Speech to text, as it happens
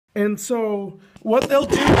And so what they'll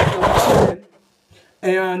do is they'll come in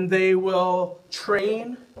and they will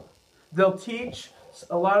train, they'll teach.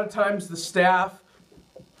 A lot of times the staff,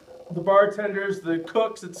 the bartenders, the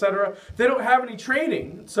cooks, etc., they don't have any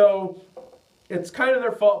training. So it's kind of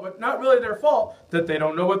their fault, but not really their fault that they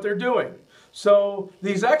don't know what they're doing. So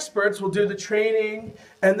these experts will do the training,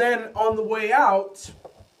 and then on the way out,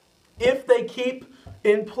 if they keep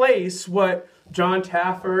in place what John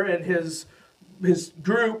Taffer and his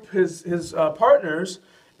group, his partners,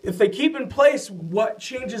 if they keep in place what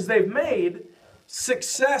changes they've made,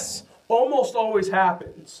 success almost always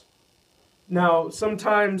happens. Now,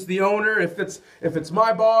 sometimes the owner, if it's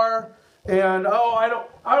my bar, and I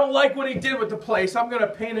don't like what he did with the place, I'm going to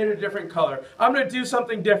paint it a different color. I'm going to do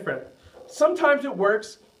something different. Sometimes it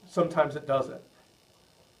works, sometimes it doesn't.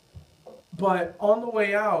 But on the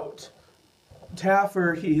way out,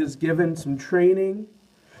 Taffer, he has given some training,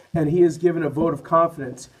 and he has given a vote of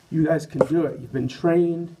confidence. You guys can do it. You've been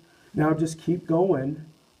trained. Now just keep going,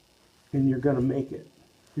 and you're going to make it.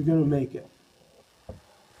 You're going to make it.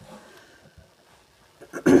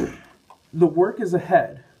 The work is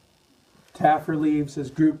ahead. Taffer leaves, his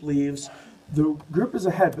group leaves. The group is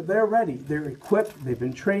ahead, but they're ready. They're equipped. They've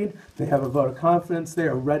been trained. They have a vote of confidence. They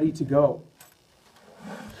are ready to go.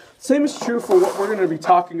 Same is true for what we're going to be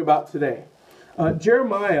talking about today.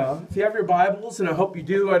 Jeremiah, if you have your Bibles, and I hope you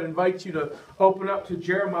do, I'd invite you to open up to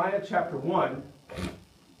Jeremiah chapter 1.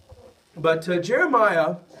 But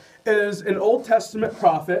Jeremiah is an Old Testament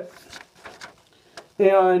prophet,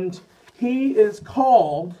 and he is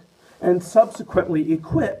called and subsequently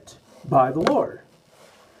equipped by the Lord.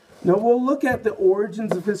 Now we'll look at the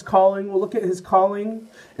origins of his calling, we'll look at his calling,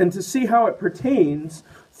 and to see how it pertains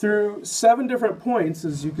through 7 different points,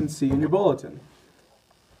 as you can see in your bulletin.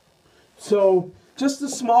 So, just a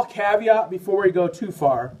small caveat before we go too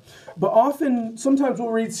far, but sometimes we'll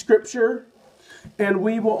read scripture, and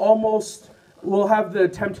we'll have the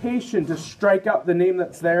temptation to strike out the name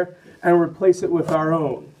that's there and replace it with our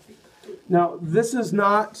own. Now, this is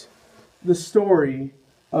not the story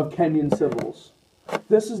of Kenyon Civils.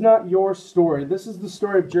 This is not your story. This is the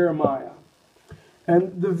story of Jeremiah.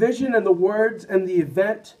 And the vision and the words and the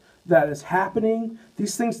event that is happening,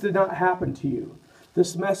 these things did not happen to you.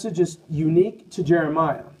 This message is unique to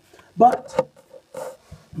Jeremiah. But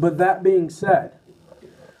that being said,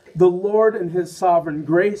 the Lord in his sovereign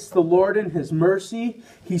grace, the Lord in his mercy,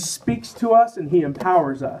 he speaks to us and he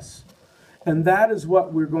empowers us. And that is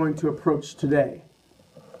what we're going to approach today.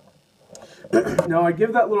 Now, I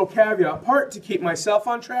give that little caveat, part to keep myself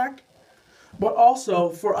on track, but also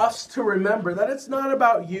for us to remember that it's not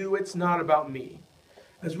about you, it's not about me.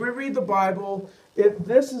 As we read the Bible,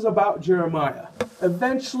 this is about Jeremiah.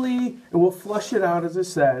 Eventually, and we'll flesh it out, as I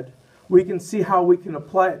said, we can see how we can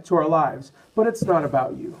apply it to our lives, but it's not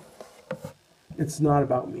about you. It's not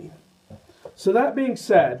about me. So that being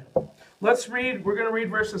said, let's read, we're going to read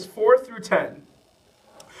verses 4 through 10.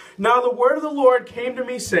 Now the word of the Lord came to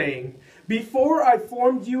me saying, before I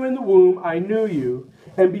formed you in the womb, I knew you,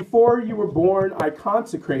 and before you were born, I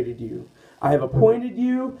consecrated you. I have appointed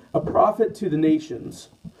you a prophet to the nations.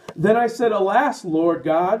 Then I said, alas, Lord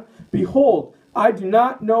God, behold, I do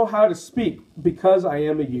not know how to speak, because I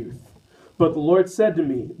am a youth. But the Lord said to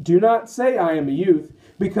me, do not say I am a youth,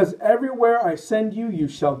 because everywhere I send you, you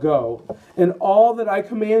shall go, and all that I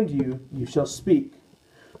command you, you shall speak.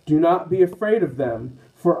 Do not be afraid of them,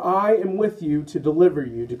 for I am with you to deliver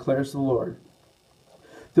you, declares the Lord.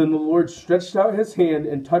 Then the Lord stretched out his hand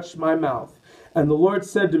and touched my mouth. And the Lord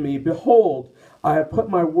said to me, behold, I have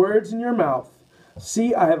put my words in your mouth.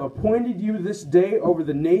 See, I have appointed you this day over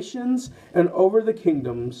the nations and over the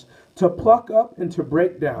kingdoms, to pluck up and to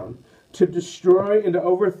break down, to destroy and to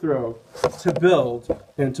overthrow, to build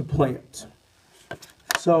and to plant.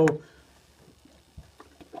 So,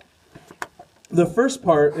 the first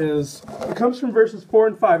part it comes from verses 4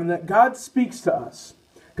 and 5, and that God speaks to us.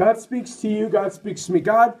 God speaks to you, God speaks to me.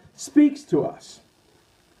 God speaks to us.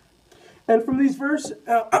 And from these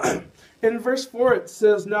in verse 4 it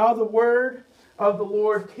says, now the word of the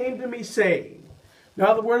Lord came to me saying.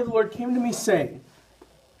 Now the word of the Lord came to me saying.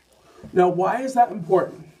 Now why is that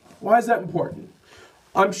important? Why is that important?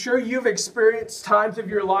 I'm sure you've experienced times of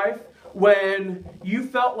your life when you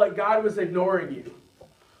felt like God was ignoring you.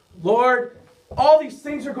 Lord, all these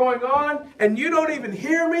things are going on, and you don't even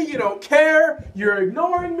hear me, you don't care, you're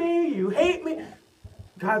ignoring me, you hate me.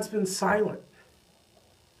 God's been silent.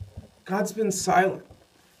 God's been silent.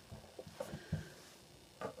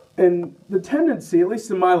 And the tendency, at least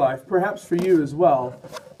in my life, perhaps for you as well,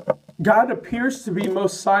 God appears to be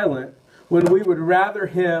most silent when we would rather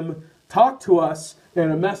him talk to us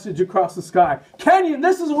and a message across the sky. Kenyon,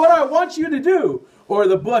 this is what I want you to do. Or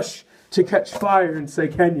the bush to catch fire and say,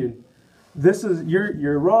 Kenyon, this is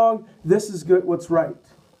you're wrong. This is good. What's right?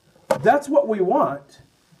 That's what we want.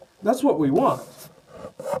 That's what we want.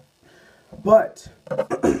 But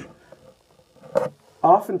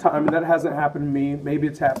oftentimes, and that hasn't happened to me. Maybe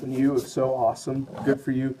it's happened to you. If so, awesome. Good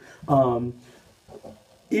for you.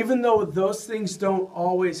 Even though those things don't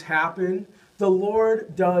always happen, the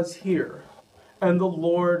Lord does hear. And the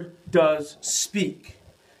Lord does speak.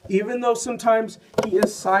 Even though sometimes he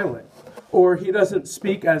is silent, or he doesn't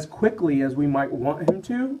speak as quickly as we might want him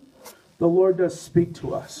to, the Lord does speak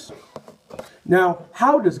to us. Now,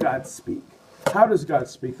 how does God speak? How does God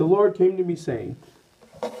speak? The Lord came to me saying,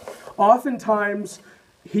 oftentimes,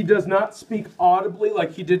 he does not speak audibly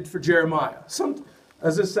like he did for Jeremiah.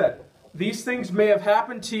 As I said, these things may have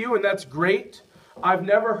happened to you, and that's great. I've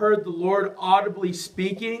never heard the Lord audibly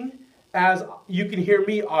speaking as you can hear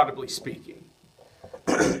me audibly speaking.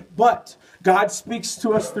 But God speaks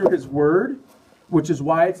to us through his word, which is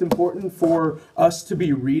why it's important for us to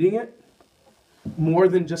be reading it more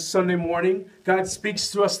than just Sunday morning. God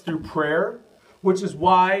speaks to us through prayer, which is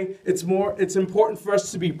why it's important for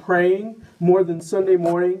us to be praying more than Sunday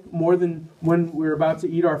morning, more than when we're about to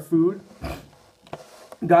eat our food.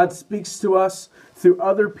 God speaks to us through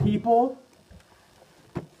other people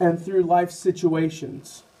and through life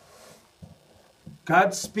situations.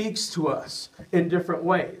 God speaks to us in different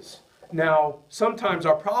ways. Now, sometimes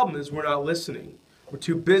our problem is we're not listening. We're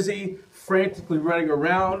too busy, frantically running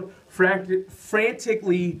around,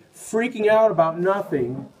 frantically freaking out about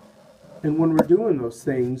nothing. And when we're doing those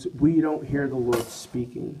things, we don't hear the Lord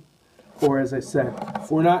speaking. Or as I said,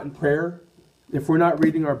 if we're not in prayer, if we're not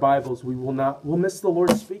reading our Bibles, we'll miss the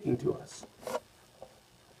Lord speaking to us.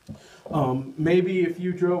 Maybe if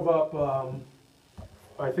you drove up,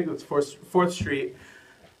 I think it was 4th Street,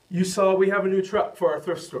 you saw we have a new truck for our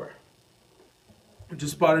thrift store. We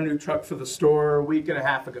just bought a new truck for the store a week and a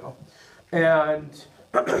half ago. And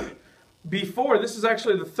before, this is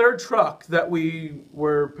actually the 3rd truck that we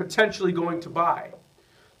were potentially going to buy.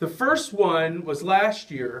 The first one was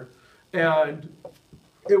last year, and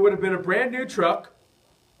it would have been a brand new truck.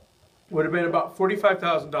 Would have been about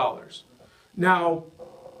 $45,000. Now,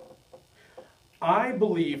 I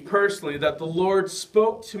believe personally that the Lord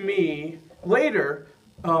spoke to me later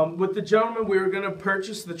with the gentleman we were going to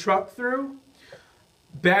purchase the truck through.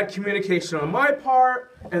 Bad communication on my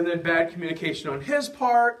part, and then bad communication on his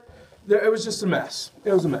part. It was just a mess.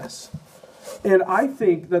 It was a mess. And I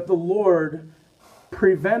think that the Lord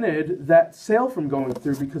prevented that sale from going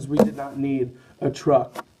through because we did not need a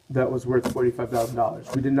truck that was worth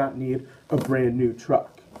 $45,000. We did not need a brand new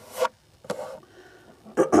truck.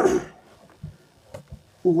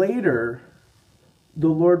 Later, the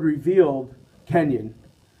Lord revealed, Kenyon,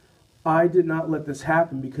 I did not let this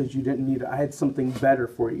happen because you didn't need it. I had something better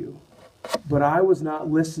for you. But I was not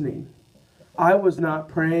listening. I was not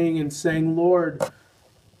praying and saying, Lord,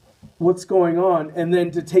 what's going on? And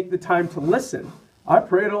then to take the time to listen. I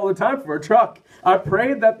prayed all the time for a truck. I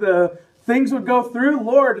prayed that the things would go through.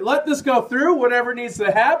 Lord, let this go through. Whatever needs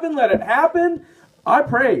to happen, let it happen. I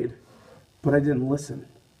prayed, but I didn't listen.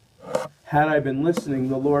 Had I been listening,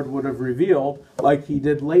 the Lord would have revealed, like he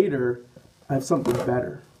did later, I have something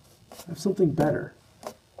better. I have something better.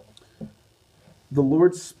 The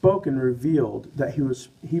Lord spoke and revealed that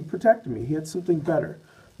he protected me. He had something better.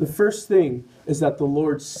 The first thing is that the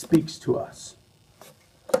Lord speaks to us.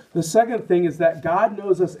 The second thing is that God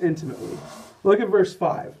knows us intimately. Look at verse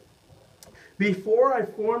 5. Before I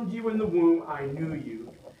formed you in the womb, I knew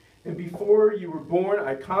you. And before you were born,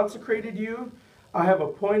 I consecrated you. I have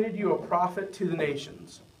appointed you a prophet to the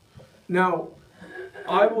nations. Now,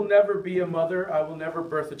 I will never be a mother. I will never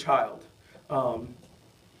birth a child.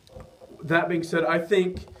 That being said, I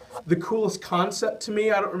think the coolest concept to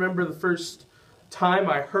me, I don't remember the first time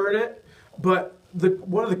I heard it, but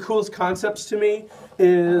one of the coolest concepts to me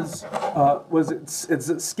is, is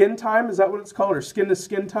it skin time? Is that what it's called? Or skin to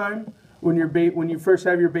skin time? When you first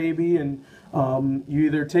have your baby and you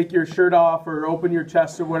either take your shirt off or open your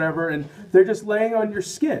chest or whatever, and they're just laying on your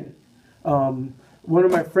skin. One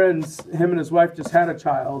of my friends, him and his wife just had a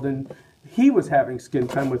child, and he was having skin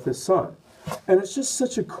time with his son. And it's just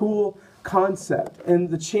such a cool concept,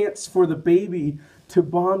 and the chance for the baby to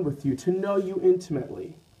bond with you, to know you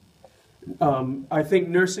intimately. I think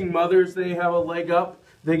nursing mothers, they have a leg up.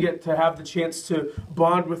 They get to have the chance to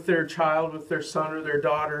bond with their child, with their son or their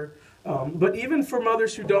daughter. But even for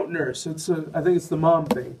mothers who don't nurse, I think it's the mom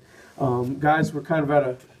thing. Guys, we're kind of at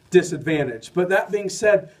a disadvantage. But that being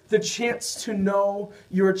said, the chance to know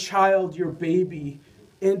your child, your baby,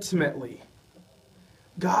 intimately.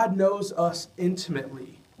 God knows us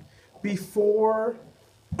intimately. Before,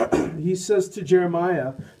 he says to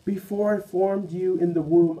Jeremiah, before I formed you in the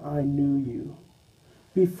womb, I knew you.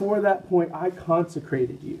 Before that point, I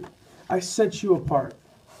consecrated you. I set you apart.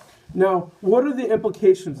 Now, what are the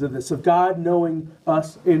implications of this, of God knowing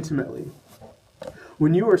us intimately?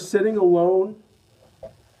 When you are sitting alone,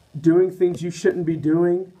 doing things you shouldn't be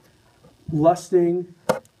doing, lusting,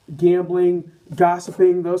 gambling,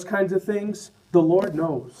 gossiping, those kinds of things, the Lord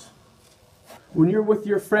knows. When you're with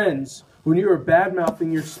your friends, when you are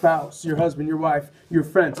bad-mouthing your spouse, your husband, your wife, your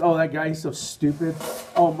friends, oh, that guy, he's so stupid.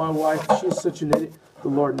 Oh, my wife, she's such an idiot. The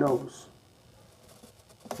Lord knows.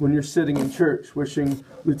 When you're sitting in church wishing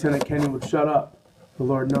Lieutenant Kenny would shut up, the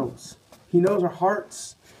Lord knows. He knows our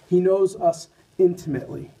hearts. He knows us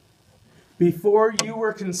intimately. Before you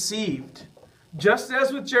were conceived, just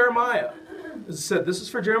as with Jeremiah, as I said, this is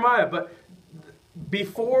for Jeremiah, but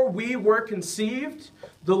before we were conceived,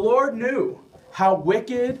 the Lord knew how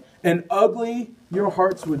wicked and ugly your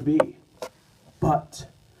hearts would be. But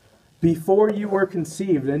before you were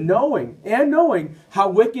conceived, and knowing how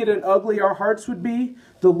wicked and ugly our hearts would be,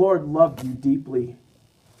 the Lord loved you deeply.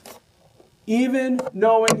 Even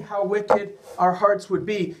knowing how wicked our hearts would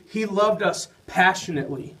be, He loved us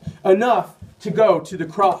passionately, enough to go to the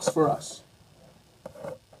cross for us.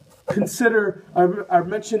 Consider, I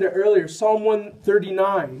mentioned it earlier, Psalm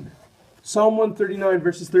 139. Psalm 139,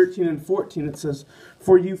 verses 13 and 14, it says,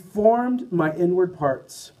 "For you formed my inward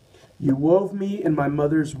parts. You wove me in my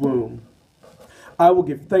mother's womb. I will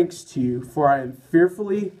give thanks to you, for I am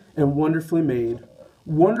fearfully and wonderfully made.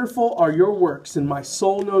 Wonderful are your works, and my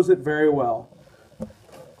soul knows it very well."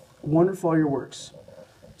 Wonderful are your works.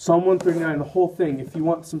 Psalm 139, the whole thing, if you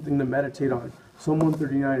want something to meditate on, Psalm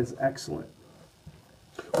 139 is excellent.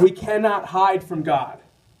 We cannot hide from God.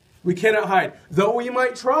 We cannot hide. Though we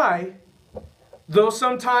might try, though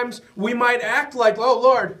sometimes we might act like, oh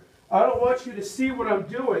Lord, I don't want you to see what I'm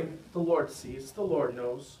doing. The Lord sees. The Lord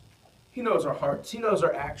knows. He knows our hearts. He knows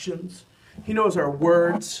our actions. He knows our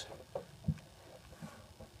words.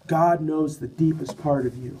 God knows the deepest part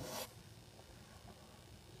of you.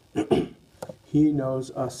 He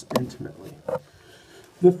knows us intimately.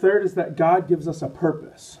 The third is that God gives us a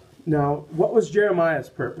purpose. Now, what was Jeremiah's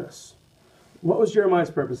purpose? What was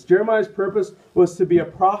Jeremiah's purpose? Jeremiah's purpose was to be a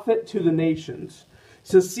prophet to the nations. He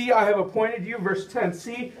says, "See, I have appointed you," verse 10,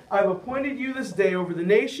 "See, I have appointed you this day over the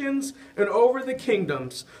nations and over the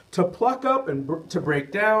kingdoms, to pluck up and to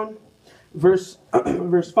break down." Verse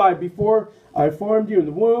 5, "Before I formed you in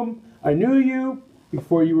the womb, I knew you.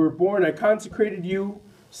 Before you were born, I consecrated you,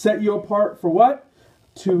 set you apart for what?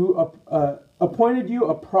 Appointed you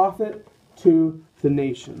a prophet to the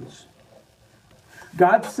nations."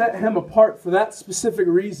 God set him apart for that specific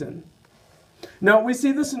reason. Now, we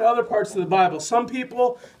see this in other parts of the Bible. Some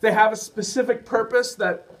people, they have a specific purpose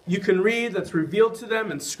that you can read that's revealed to them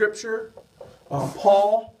in Scripture.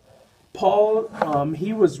 Paul,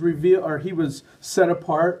 he was set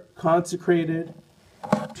apart, consecrated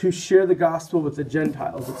to share the gospel with the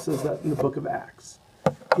Gentiles. It says that in the book of Acts.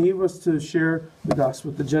 He was to share the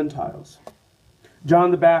gospel with the Gentiles.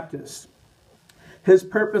 John the Baptist, his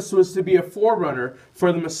purpose was to be a forerunner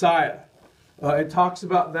for the Messiah. It talks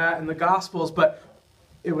about that in the Gospels, but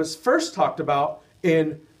it was first talked about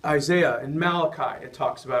in Isaiah and Malachi. It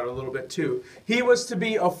talks about it a little bit too. He was to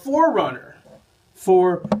be a forerunner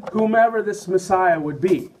for whomever this Messiah would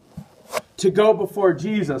be. To go before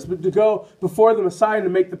Jesus, to go before the Messiah to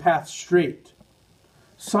make the path straight.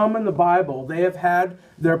 Some in the Bible, they have had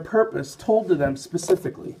their purpose told to them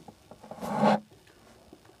specifically.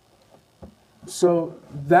 So,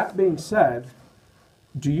 that being said,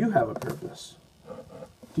 do you have a purpose?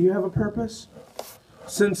 Do you have a purpose?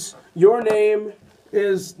 Since your name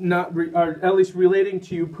is not, or at least relating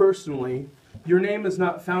to you personally, your name is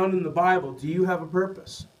not found in the Bible, do you have a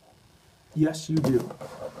purpose? Yes, you do.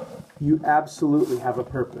 You absolutely have a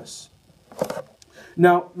purpose.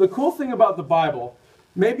 Now, the cool thing about the Bible,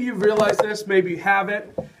 maybe you've realized this, maybe you haven't.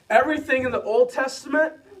 Everything in the Old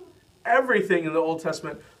Testament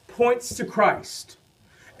points to Christ.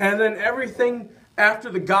 And then everything after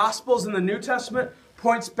the Gospels in the New Testament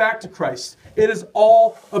points back to Christ. It is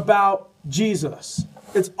all about Jesus.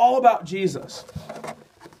 It's all about Jesus.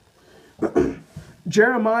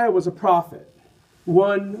 Jeremiah was a prophet.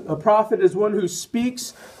 A prophet is one who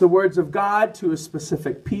speaks the words of God to a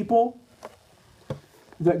specific people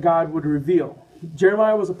that God would reveal.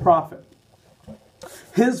 Jeremiah was a prophet.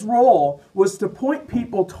 His role was to point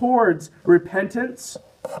people towards repentance.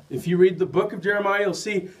 If you read the book of Jeremiah, you'll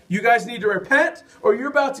see you guys need to repent or you're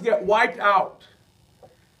about to get wiped out.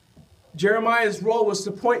 Jeremiah's role was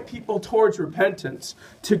to point people towards repentance,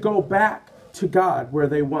 to go back to God where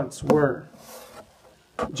they once were.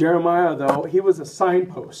 Jeremiah, though, he was a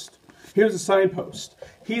signpost. He was a signpost.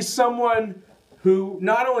 He's someone who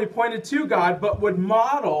not only pointed to God, but would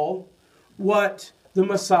model what the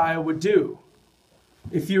Messiah would do.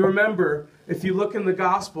 If you remember, if you look in the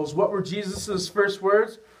Gospels, what were Jesus' first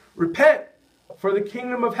words? Repent, for the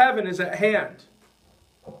kingdom of heaven is at hand.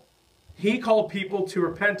 He called people to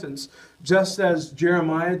repentance, just as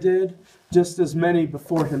Jeremiah did, just as many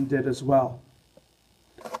before him did as well.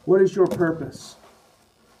 What is your purpose?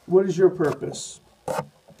 What is your purpose?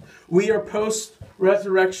 We are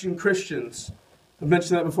post-resurrection Christians. I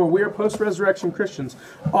mentioned that before. We are post-resurrection Christians.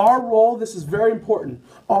 Our role, this is very important,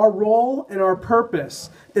 our role and our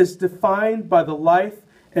purpose is defined by the life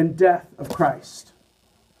and death of Christ.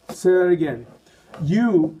 Say that again.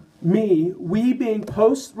 You, me, we being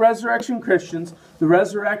post-resurrection Christians, the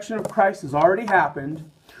resurrection of Christ has already happened.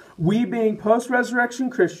 We being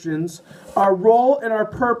post-resurrection Christians, our role and our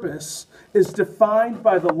purpose is defined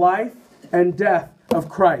by the life and death of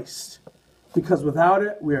Christ. Because without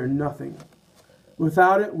it, we are nothing.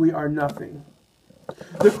 Without it, we are nothing.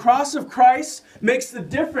 The cross of Christ makes the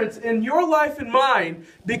difference in your life and mine,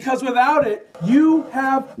 because without it, you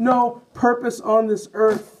have no purpose on this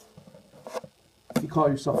earth. If you call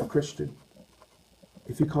yourself a Christian.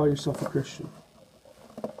 If you call yourself a Christian.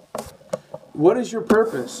 What is your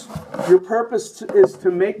purpose? Your purpose is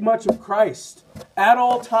to make much of Christ at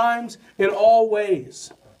all times, in all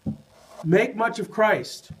ways. Make much of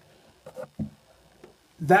Christ.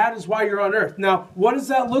 That is why you're on earth. Now, what does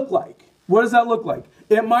that look like? What does that look like?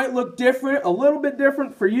 It might look different, a little bit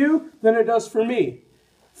different for you than it does for me.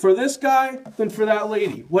 For this guy than for that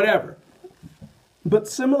lady. Whatever. But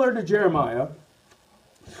similar to Jeremiah,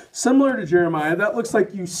 that looks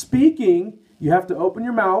like you speaking. You have to open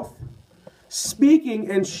your mouth.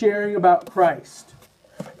 Speaking and sharing about Christ.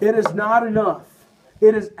 It is not enough.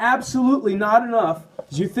 It is absolutely not enough.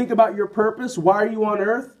 As you think about your purpose, why are you on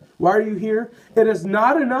earth? Why are you here? It is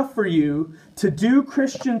not enough for you to do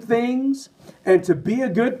Christian things and to be a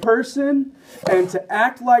good person and to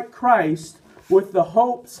act like Christ with the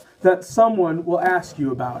hopes that someone will ask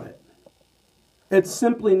you about it. It's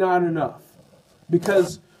simply not enough.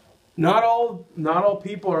 Because not all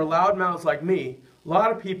people are loudmouths like me. A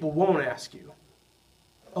lot of people won't ask you.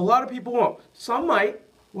 A lot of people won't. Some might.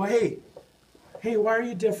 Well, hey, why are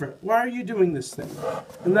you different? Why are you doing this thing?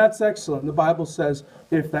 And that's excellent. The Bible says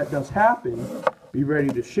if that does happen, be ready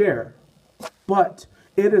to share. But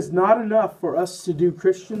it is not enough for us to do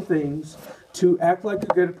Christian things, to act like a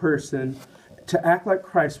good person, to act like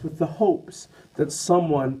Christ with the hopes that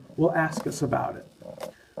someone will ask us about it.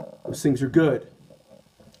 Those things are good.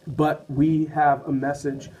 But we have a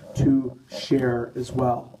message to share as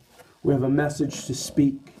well. We have a message to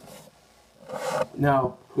speak.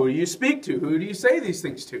 Now, who do you speak to? Who do you say these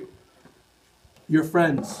things to? Your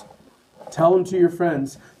friends. Tell them to your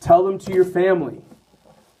friends. Tell them to your family.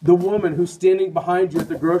 The woman who's standing behind you at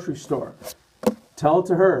the grocery store. Tell it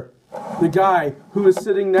to her. The guy who is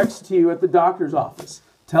sitting next to you at the doctor's office.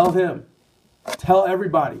 Tell him. Tell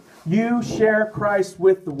everybody. You share Christ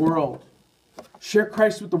with the world. Share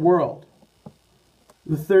Christ with the world.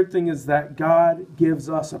 The third thing is that God gives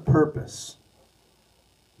us a purpose.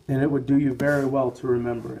 And it would do you very well to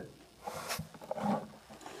remember it.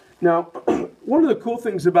 Now, one of the cool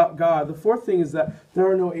things about God, the fourth thing is that there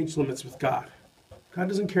are no age limits with God. God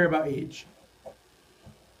doesn't care about age.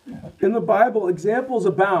 In the Bible, examples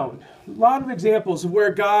abound. A lot of examples of where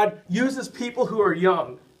God uses people who are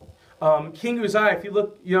young. King Uzziah, if you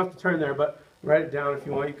look, you don't have to turn there, but write it down if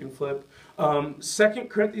you want, you can flip. 2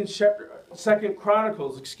 Chronicles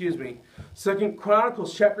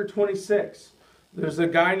chapter 26. There's a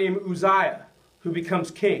guy named Uzziah who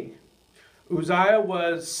becomes king. Uzziah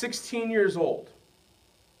was 16 years old.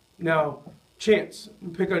 Now, Chance, I'll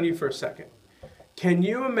pick on you for a second. Can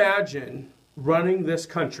you imagine running this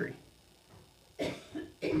country?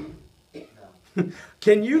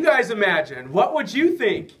 Can you guys imagine? What would you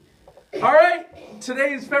think? All right,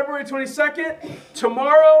 today is February 22nd.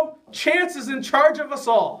 Tomorrow, Chance is in charge of us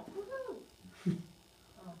all.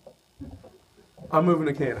 I'm moving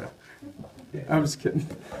to Canada. I'm just kidding.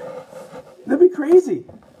 That'd be crazy.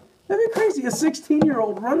 That'd be crazy. A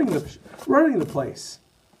 16-year-old running the place.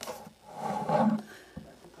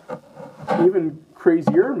 Even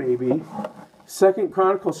crazier, maybe. 2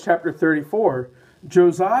 Chronicles chapter 34.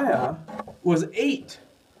 Josiah was 8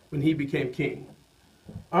 when he became king.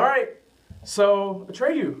 All right. So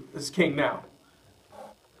Atreyu is king now.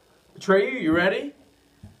 Atreyu, you ready?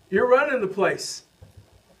 You're running the place.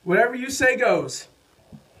 Whatever you say goes.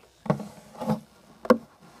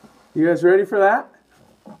 You guys ready for that?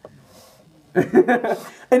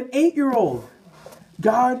 An 8-year-old.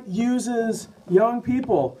 God uses young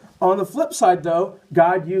people. On the flip side, though,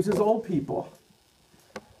 God uses old people.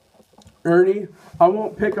 Ernie, I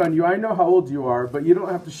won't pick on you. I know how old you are, but you don't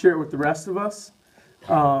have to share it with the rest of us.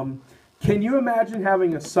 Can you imagine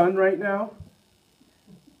having a son right now?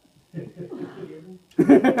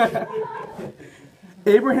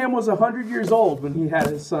 Abraham was 100 years old when he had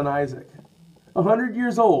his son Isaac. 100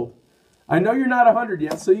 years old. I know you're not 100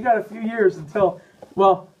 yet, so you got a few years until,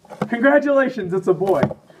 well, congratulations, it's a boy.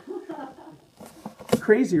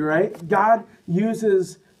 Crazy, right? God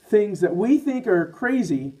uses things that we think are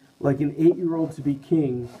crazy, like an 8-year-old to be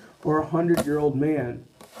king, or a 100-year-old man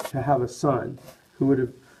to have a son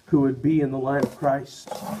who would be in the line of Christ.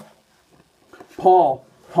 Paul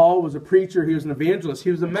was a preacher. He was an evangelist.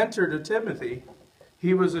 He was a mentor to Timothy.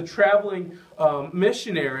 He was a traveling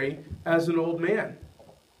missionary as an old man.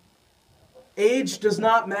 Age does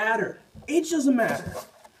not matter. Age doesn't matter.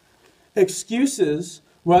 Excuses,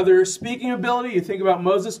 whether speaking ability, you think about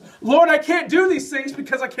Moses, Lord, I can't do these things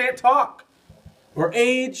because I can't talk. Or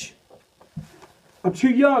age, I'm too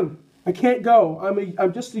young. I can't go.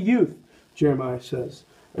 I'm just a youth, Jeremiah says.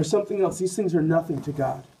 Or something else. These things are nothing to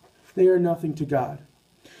God. They are nothing to God.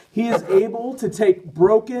 He is able to take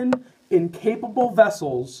broken, incapable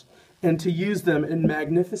vessels and to use them in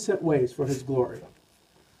magnificent ways for His glory.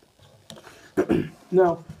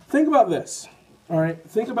 Now, think about this. All right,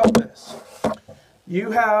 think about this.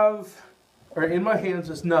 You have, or in my hands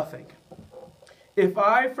is nothing. If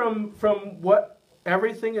I, from what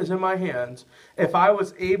everything is in my hands, if I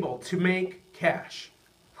was able to make cash,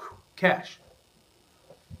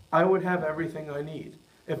 I would have everything I need.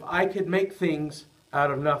 If I could make things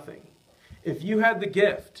out of nothing. If you had the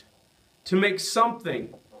gift to make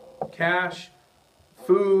something, cash,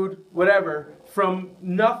 food, whatever, from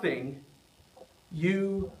nothing,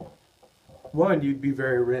 you'd be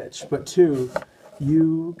very rich. But 2,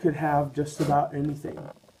 you could have just about anything.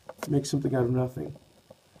 Make something out of nothing.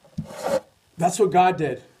 That's what God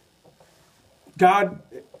did. God,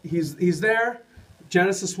 He's there.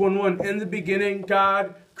 Genesis 1:1. In the beginning,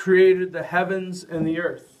 God created the heavens and the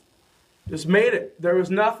earth. Just made it. There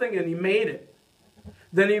was nothing, and He made it.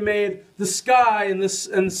 Then He made the sky and the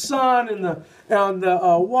sun and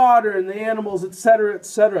the water and the animals,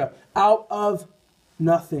 etc., out of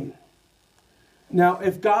nothing. Now,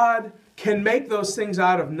 if God can make those things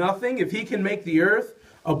out of nothing, if He can make the earth,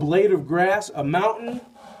 a blade of grass, a mountain,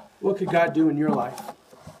 what could God do in your life?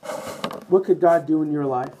 What could God do in your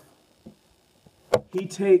life? He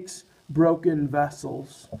takes broken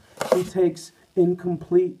vessels. He takes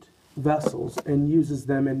incomplete vessels and uses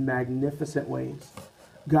them in magnificent ways.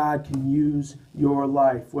 God can use your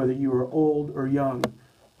life, whether you are old or young,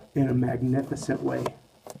 in a magnificent way.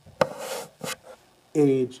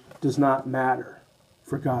 Age does not matter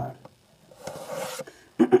for God.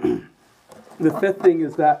 The 5th thing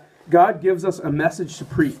is that God gives us a message to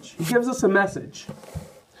preach. He gives us a message.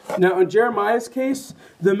 Now, in Jeremiah's case,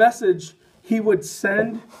 the message he would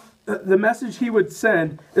send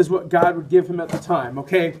is what God would give him at the time.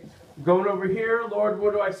 Okay, I'm going over here, Lord,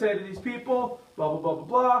 what do I say to these people? Blah, blah, blah, blah,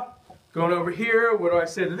 blah. Going over here, what do I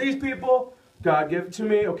say to these people? God, give it to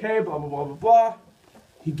me. Okay, blah, blah, blah, blah, blah.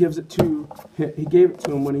 He gave it to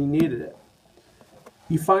him when he needed it.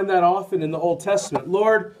 You find that often in the Old Testament.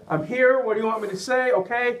 Lord, I'm here. What do you want me to say?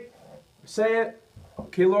 Okay, say it.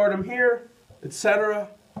 Okay, Lord, I'm here, etc.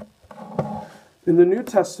 In the New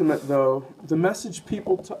Testament, though, the message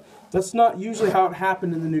that's not usually how it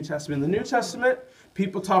happened in the New Testament. In the New Testament,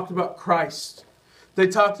 people talked about Christ. They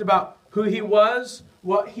talked about who He was,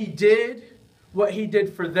 what He did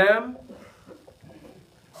for them.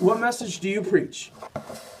 What message do you preach?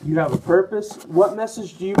 You have a purpose. What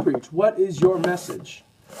message do you preach? What is your message?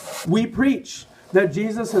 We preach that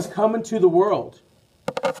Jesus has come into the world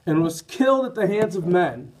and was killed at the hands of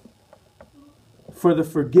men for the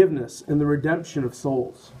forgiveness and the redemption of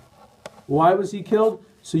souls. Why was He killed?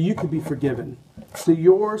 So you could be forgiven. So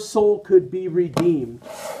your soul could be redeemed.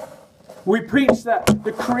 We preach that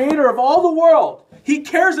the Creator of all the world, He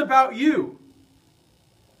cares about you.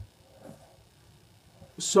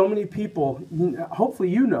 So many people, hopefully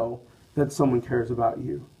you know that someone cares about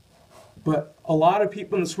you. But a lot of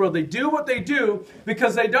people in this world, they do what they do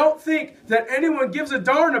because they don't think that anyone gives a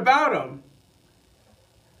darn about them.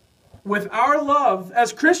 With our love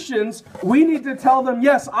as Christians, we need to tell them,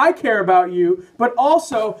 yes, I care about you, but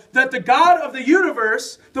also that the God of the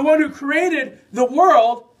universe, the one who created the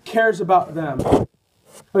world, cares about them.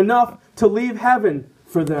 Enough to leave heaven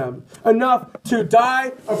for them. Enough to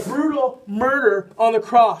die a brutal murder on the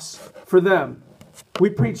cross for them. We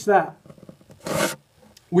preach that.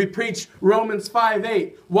 We preach Romans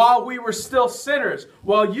 5:8. While we were still sinners,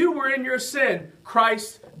 while you were in your sin,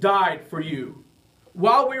 Christ died for you.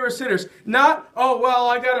 While we were sinners. Not, oh, well,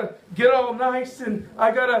 I got to get all nice and I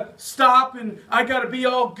got to stop and I got to be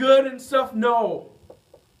all good and stuff. No.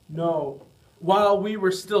 No. While we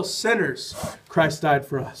were still sinners, Christ died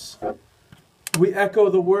for us. We echo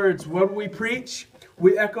the words. What do we preach?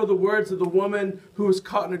 We echo the words of the woman who was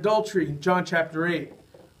caught in adultery in John chapter 8.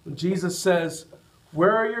 When Jesus says,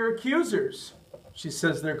 where are your accusers? She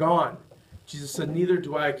says, they're gone. Jesus said, neither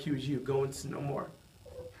do I accuse you. Go and sin no more.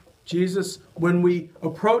 Jesus, when we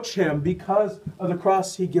approach him because of the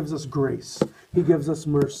cross, he gives us grace. He gives us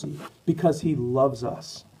mercy because he loves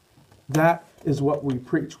us. That is what we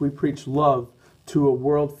preach. We preach love to a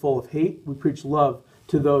world full of hate. We preach love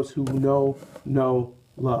to those who know no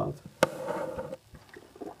love.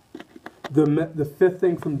 The fifth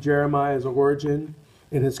thing from Jeremiah's origin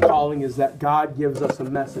and his calling is that God gives us a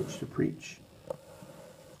message to preach.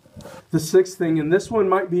 The sixth thing, and this one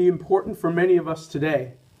might be important for many of us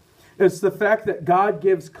today, is the fact that God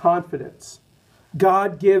gives confidence.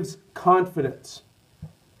 God gives confidence.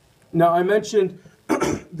 Now, I mentioned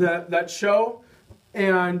that show,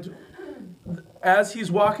 and as he's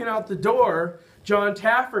walking out the door, John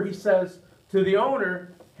Taffer, he says to the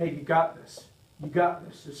owner, hey, you got this. You got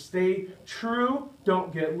this. Just stay true.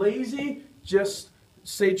 Don't get lazy. Just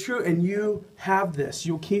stay true, and you have this.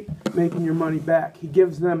 You'll keep making your money back. He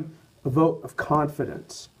gives them a vote of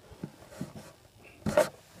confidence.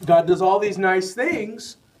 God does all these nice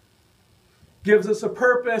things, gives us a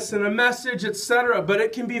purpose and a message, etc., but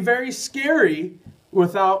it can be very scary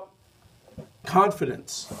without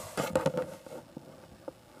confidence.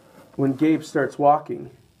 When Gabe starts walking,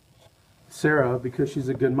 Sarah, because she's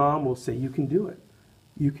a good mom, will say, you can do it.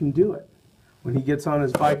 You can do it. When he gets on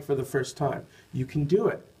his bike for the first time, you can do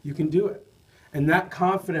it. You can do it. And that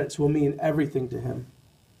confidence will mean everything to him.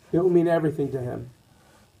 It will mean everything to him.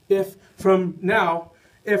 If from now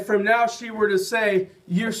she were to say,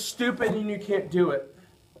 you're stupid and you can't do it,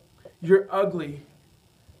 you're ugly,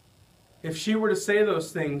 if she were to say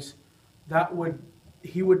those things,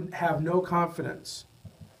 he would have no confidence.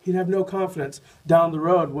 He'd have no confidence down the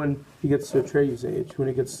road when he gets to Atreyu's age, when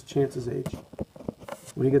he gets to Chance's age,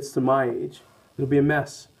 when he gets to my age. It'll be a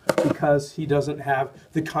mess because he doesn't have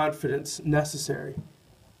the confidence necessary.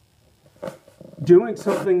 Doing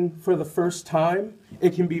something for the first time,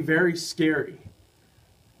 it can be very scary.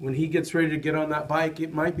 When he gets ready to get on that bike,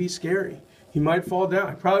 it might be scary. He might fall down.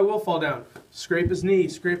 He probably will fall down. Scrape his knee,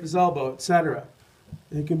 scrape his elbow, etc.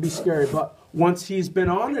 It can be scary. But once he's been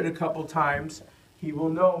on it a couple times, he will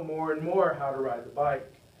know more and more how to ride the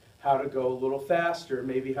bike, how to go a little faster,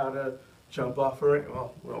 maybe how to jump off a ring.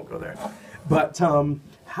 Well, we won't go there. But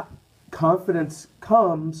confidence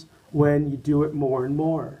comes when you do it more and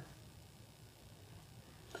more.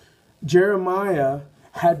 Jeremiah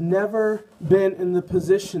had never been in the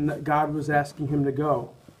position that God was asking him to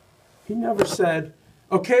go. He never said,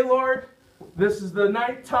 okay, Lord, this is the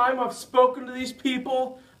ninth time I've spoken to these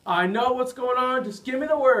people. I know what's going on. Just give me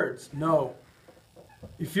the words. No.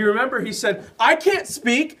 If you remember, he said, I can't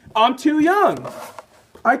speak. I'm too young.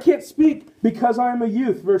 I can't speak because I'm a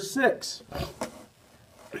youth. Verse 6.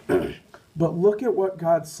 But look at what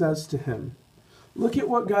God says to him. Look at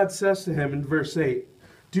what God says to him in verse 8.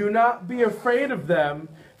 Do not be afraid of them,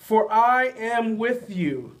 for I am with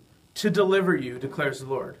you to deliver you, declares the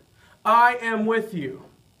Lord. I am with you.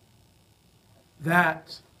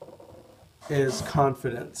 That is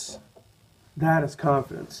confidence. That is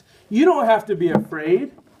confidence. You don't have to be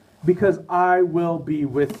afraid because I will be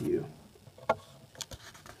with you.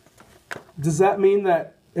 Does that mean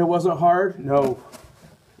that it wasn't hard? No.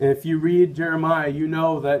 If you read Jeremiah, you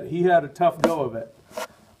know that he had a tough go of it.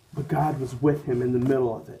 But God was with him in the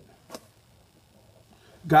middle of it.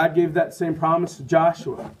 God gave that same promise to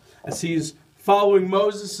Joshua as he's following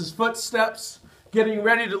Moses' footsteps, getting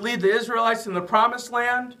ready to lead the Israelites in the promised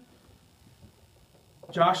land.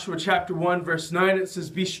 Joshua chapter 1 verse 9, it says,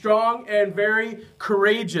 be strong and very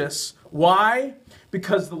courageous. Why?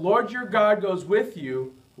 Because the Lord your God goes with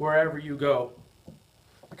you wherever you go.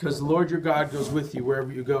 Because the Lord your God goes with you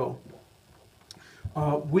wherever you go.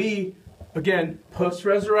 We, again,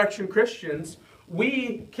 post-resurrection Christians,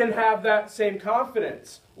 we can have that same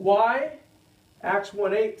confidence. Why? Acts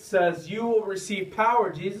 1:8 says, you will receive power.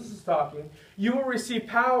 Jesus is talking. You will receive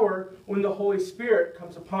power when the Holy Spirit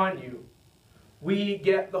comes upon you. We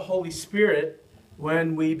get the Holy Spirit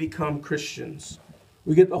when we become Christians.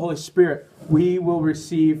 We get the Holy Spirit. We will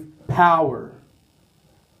receive power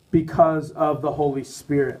because of the Holy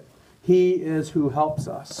Spirit. He is who helps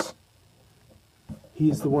us.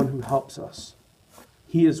 He's the one who helps us.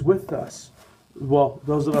 He is with us. Well,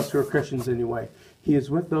 those of us who are Christians anyway. He is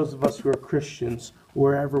with those of us who are Christians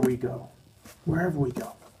wherever we go. Wherever we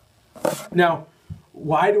go. Now,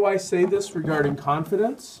 why do I say this regarding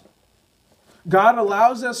confidence? God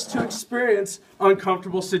allows us to experience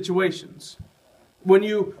uncomfortable situations. When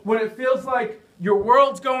it feels like your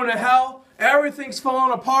world's going to hell, everything's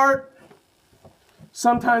falling apart,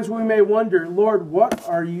 sometimes we may wonder, Lord, what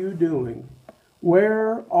are you doing?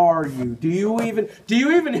 Where are you? Do you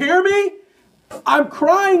even hear me? I'm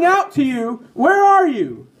crying out to you. Where are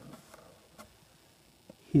you?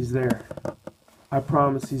 He's there. I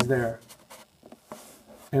promise He's there.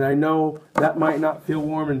 And I know that might not feel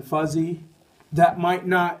warm and fuzzy. That might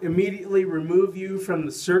not immediately remove you from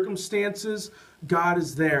the circumstances. God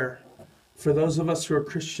is there. For those of us who are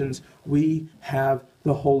Christians, we have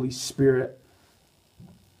the Holy Spirit.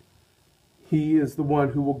 He is the one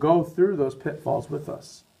who will go through those pitfalls with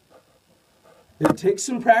us. It takes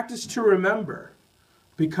some practice to remember.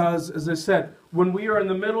 Because, as I said, when we are in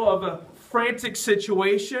the middle of a frantic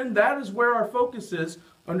situation, that is where our focus is,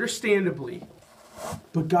 understandably.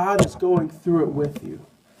 But God is going through it with you.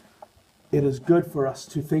 It is good for us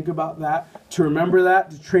to think about that, to remember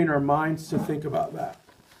that, to train our minds to think about that.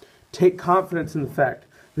 Take confidence in the fact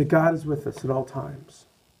that God is with us at all times.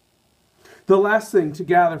 The last thing to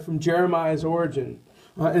gather from Jeremiah's origin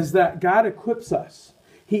is that God equips us.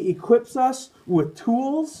 He equips us with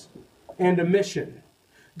tools and a mission.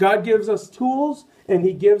 God gives us tools and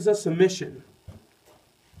He gives us a mission.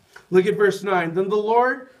 Look at verse 9. Then the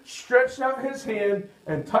Lord stretched out His hand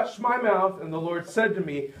and touched my mouth, and the Lord said to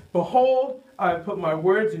me, Behold, I have put my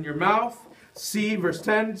words in your mouth. See, verse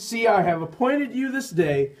 10, See, I have appointed you this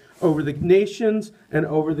day over the nations and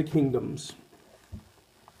over the kingdoms.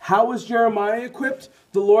 How was Jeremiah equipped?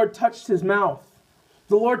 The Lord touched his mouth.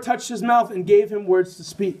 The Lord touched his mouth and gave him words to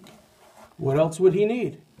speak. What else would he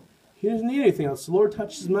need? He doesn't need anything else. The Lord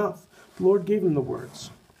touched his mouth. The Lord gave him the words.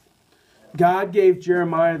 God gave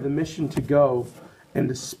Jeremiah the mission to go and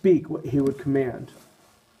to speak what He would command.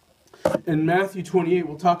 In Matthew 28,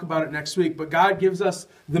 we'll talk about it next week, but God gives us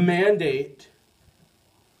the mandate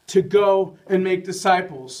to go and make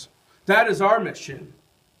disciples. That is our mission.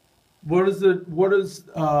 What is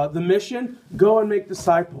the mission? Go and make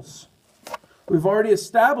disciples. We've already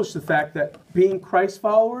established the fact that being Christ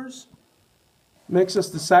followers makes us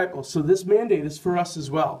disciples. So this mandate is for us as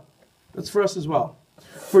well. It's for us as well.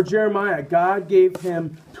 For Jeremiah, God gave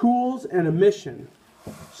him tools and a mission.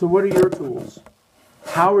 So what are your tools?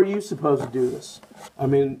 How are you supposed to do this? I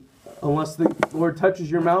mean, unless the Lord touches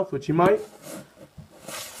your mouth, which He might.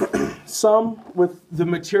 Some with the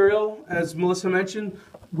material, as Melissa mentioned,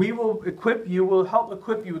 we'll help equip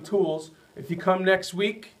you with tools if you come next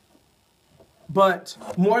week. But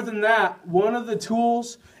more than that, one of the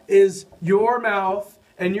tools is your mouth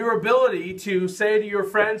and your ability to say to your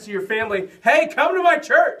friends, to your family, hey, come to my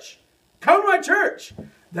church. Come to my church.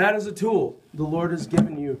 That is a tool. The Lord has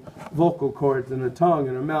given you vocal cords and a tongue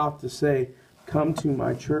and a mouth to say, come to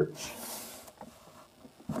my church.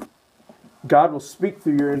 God will speak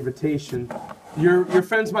through your invitation. Your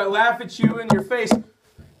friends might laugh at you in your face.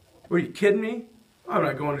 Are you kidding me? I'm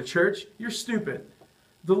not going to church. You're stupid.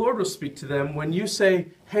 The Lord will speak to them when you say,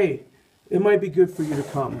 hey, it might be good for you to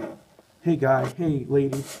come. Hey, guy, hey,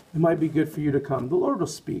 lady, it might be good for you to come. The Lord will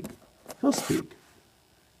speak. He'll speak.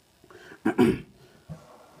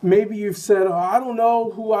 Maybe you've said, I don't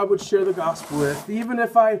know who I would share the gospel with. Even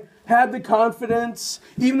if I had the confidence,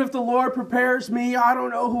 even if the Lord prepares me, I don't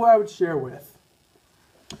know who I would share with.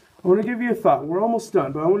 I want to give you a thought. We're almost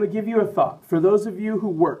done, but I want to give you a thought. For those of you who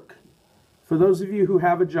work, for those of you who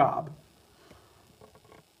have a job,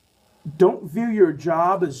 don't view your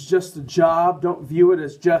job as just a job. Don't view it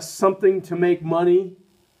as just something to make money.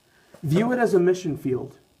 View it as a mission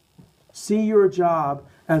field. See your job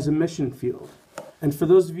as a mission field. And for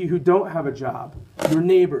those of you who don't have a job, your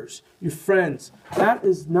neighbors, your friends, that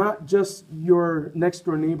is not just your next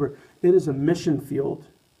door neighbor. It is a mission field.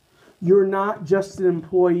 You're not just an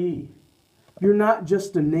employee. You're not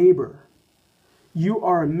just a neighbor. You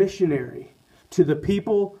are a missionary to the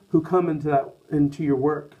people who come into your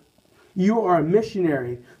work. You are a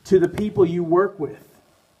missionary to the people you work with.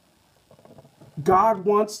 God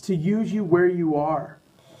wants to use you where you are.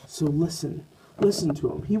 So listen. Listen to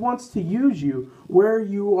Him. He wants to use you where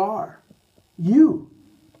you are. You.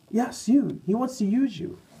 Yes, you. He wants to use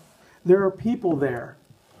you. There are people there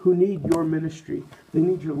who need your ministry. They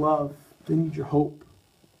need your love. They need your hope.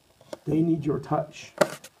 They need your touch.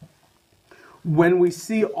 When we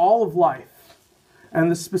see all of life and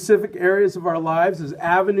the specific areas of our lives as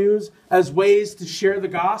avenues, as ways to share the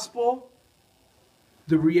gospel,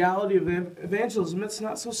 the reality of evangelism, it's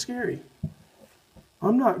not so scary.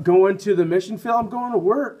 I'm not going to the mission field. I'm going to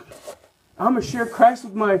work. I'm going to share Christ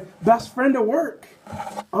with my best friend at work.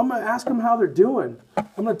 I'm going to ask them how they're doing.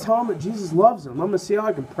 I'm going to tell them that Jesus loves them. I'm going to see how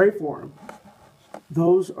I can pray for them.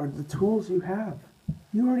 Those are the tools you have.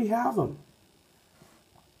 You already have them.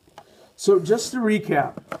 So just to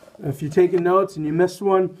recap, if you're taking notes and you missed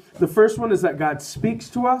one, the first one is that God speaks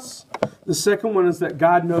to us. The second one is that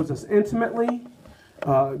God knows us intimately.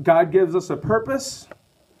 God gives us a purpose.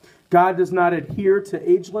 God does not adhere to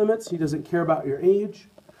age limits. He doesn't care about your age.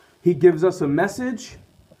 He gives us a message.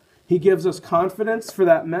 He gives us confidence for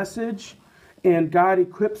that message. And God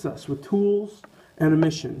equips us with tools and a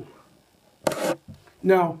mission.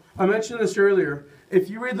 Now, I mentioned this earlier. If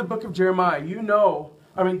you read the book of Jeremiah,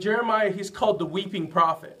 Jeremiah, he's called the weeping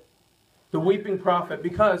prophet. The weeping prophet.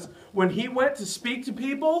 Because when he went to speak to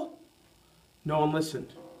people, no one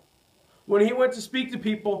listened. When he went to speak to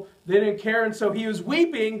people, they didn't care, and so he was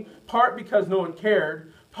weeping, part because no one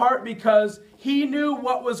cared, part because he knew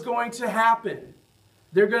what was going to happen.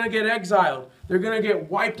 They're going to get exiled. They're going to get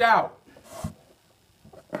wiped out.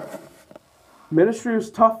 Ministry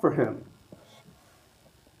was tough for him.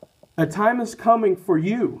 A time is coming for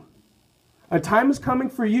you. A time is coming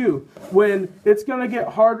for you when it's going to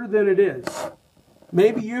get harder than it is.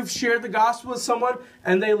 Maybe you've shared the gospel with someone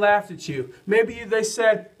and they laughed at you. Maybe they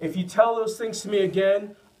said, if you tell those things to me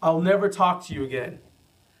again, I'll never talk to you again.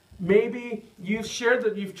 Maybe you've tried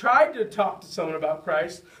to talk to someone about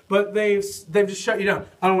Christ, but they've just shut you down.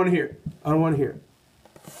 I don't want to hear it. I don't want to hear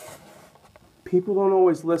it. People don't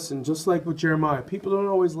always listen, just like with Jeremiah. People don't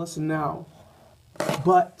always listen now.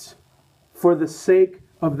 But for the sake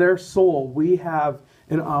of their soul, we have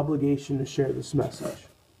an obligation to share this message.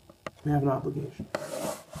 We have an obligation.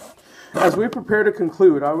 As we prepare to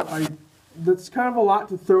conclude, that's kind of a lot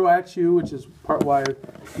to throw at you, which is part why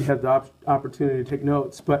you have the opportunity to take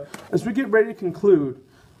notes. But as we get ready to conclude,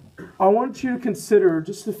 I want you to consider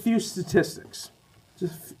just a few statistics.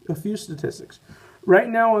 Just a few statistics. Right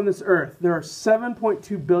now on this earth, there are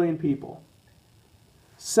 7.2 billion people.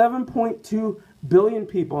 7.2 billion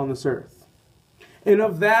people on this earth. And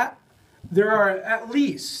of that, there are at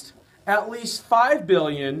least 5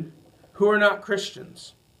 billion who are not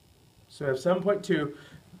Christians. So we have 7.2.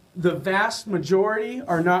 The vast majority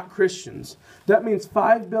are not Christians. That means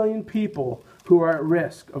 5 billion people who are at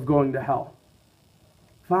risk of going to hell.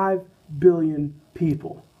 5 billion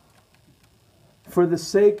people. For the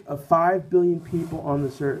sake of 5 billion people on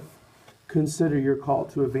this earth, consider your call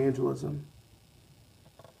to evangelism.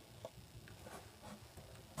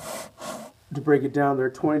 To break it down, there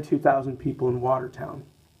are 22,000 people in Watertown.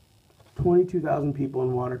 22,000 people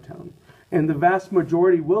in Watertown. And the vast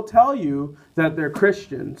majority will tell you that they're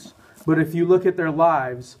Christians. But if you look at their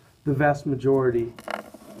lives, the vast majority,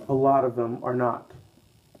 a lot of them are not.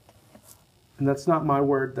 And that's not my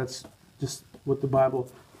word. That's just what the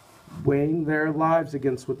Bible, weighing their lives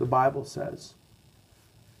against what the Bible says.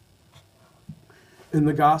 In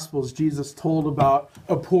the Gospels, Jesus told about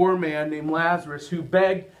a poor man named Lazarus who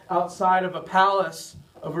begged outside of a palace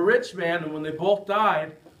of a rich man. And when they both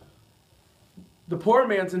died, the poor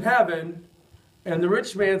man's in heaven and the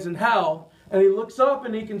rich man's in hell. And he looks up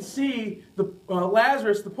and he can see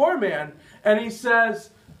Lazarus, the poor man. And he says,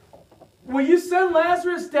 will you send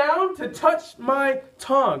Lazarus down to touch my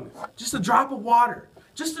tongue? Just a drop of water.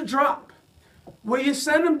 Just a drop. Will you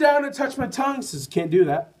send him down to touch my tongue? He says, can't do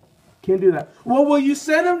that. Can't do that. Well, will you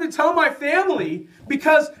send him to tell my family?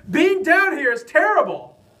 Because being down here is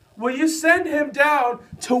terrible. Will you send him down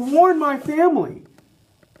to warn my family?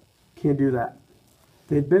 Can't do that.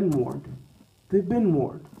 They've been warned. They've been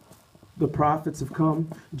warned. The prophets have come.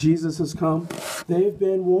 Jesus has come. They've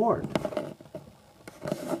been warned.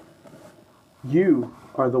 You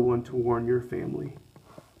are the one to warn your family.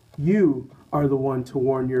 You are the one to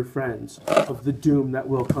warn your friends of the doom that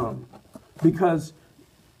will come. Because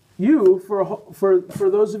you, for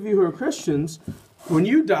those of you who are Christians, when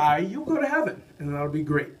you die, you'll go to heaven, and that'll be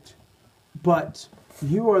great. But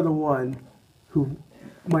you are the one who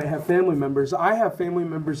might have family members. I have family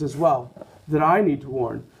members as well that I need to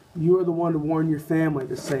warn. You are the one to warn your family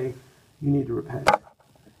to say, you need to repent.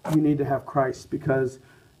 You need to have Christ, because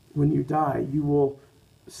when you die, you will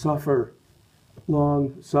suffer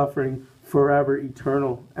long suffering, forever,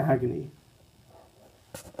 eternal agony.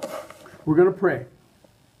 We're going to pray.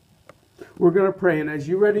 We're going to pray, and as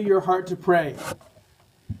you ready your heart to pray,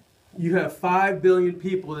 you have 5 billion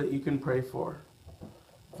people that you can pray for.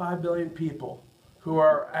 5 billion people who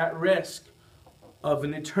are at risk of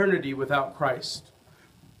an eternity without Christ.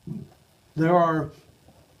 There are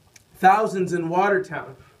thousands in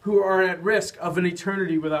Watertown who are at risk of an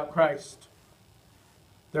eternity without Christ.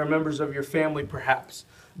 There are members of your family, perhaps,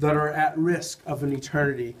 that are at risk of an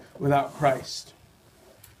eternity without Christ.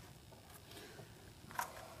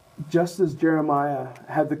 Just as Jeremiah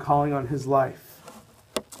had the calling on his life,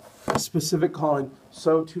 a specific calling,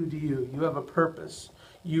 so too do you. You have a purpose.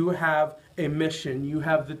 You have a mission. You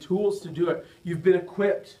have the tools to do it. You've been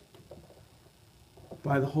equipped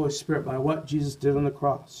by the Holy Spirit, by what Jesus did on the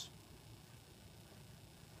cross.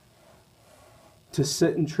 To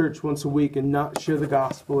sit in church once a week and not share the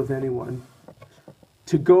gospel with anyone.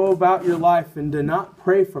 To go about your life and to not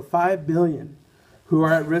pray for 5 billion who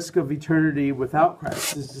are at risk of eternity without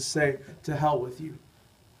Christ is to say, to hell with you.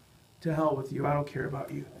 To hell with you. I don't care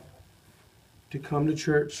about you. To come to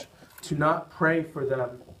church, to not pray for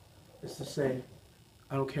them is to say,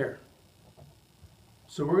 I don't care.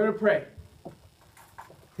 So we're going to pray.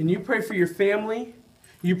 And you pray for your family.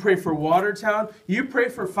 You pray for Watertown. You pray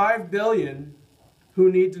for 5 billion who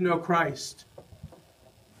need to know Christ.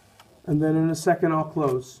 And then in a second I'll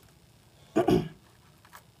close.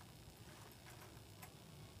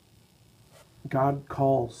 God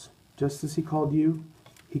calls. Just as He called you,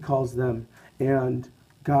 He calls them. And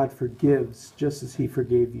God forgives just as He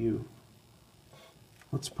forgave you.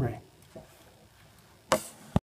 Let's pray.